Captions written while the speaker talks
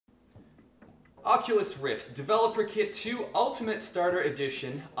Oculus Rift Developer Kit 2 Ultimate Starter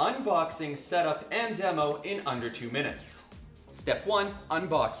Edition, unboxing, setup, and demo in under 2 minutes. Step 1,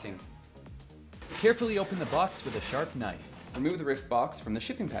 unboxing. Carefully open the box with a sharp knife. Remove the Rifk box from the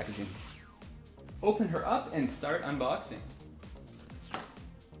shipping packaging. Open her up and start unboxing.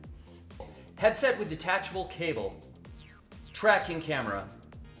 Headset with detachable cable. Tracking camera.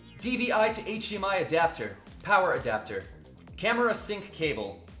 DVI to HDMI adapter. Power adapter. Camera sync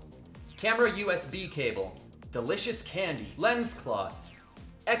cable. Camera USB cable, delicious candy, lens cloth,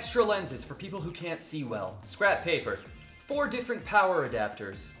 extra lenses for people who can't see well, scrap paper, 4 different power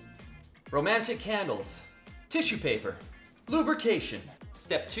adapters, romantic candles, tissue paper, lubrication.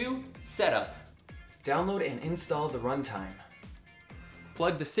 Step 2, setup. Download and install the Runtime.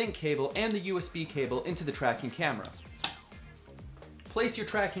 Plug the sync cable and the USB cable into the tracking camera. Place your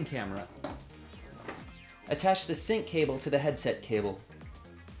tracking camera. Attach the sync cable to the headset cable.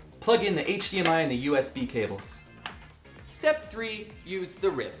 Plug in the HDMI and the USB cables. Step 3, use the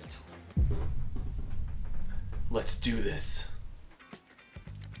Rift. Let's do this.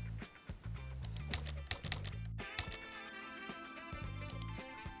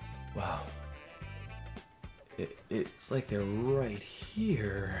 Wow. It's like they're right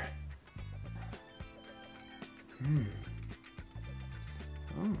here.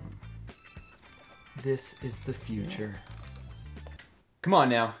 Oh. This is the future. Come on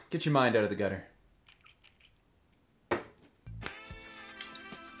now, get your mind out of the gutter.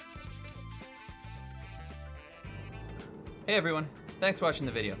 Hey everyone, thanks for watching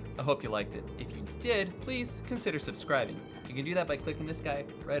the video. I hope you liked it. If you did, please consider subscribing. You can do that by clicking this guy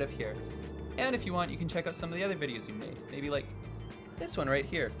right up here. And if you want, you can check out some of the other videos we made. Maybe like this one right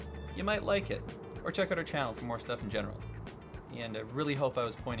here. You might like it. Or check out our channel for more stuff in general. And I really hope I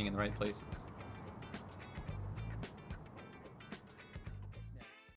was pointing in the right places.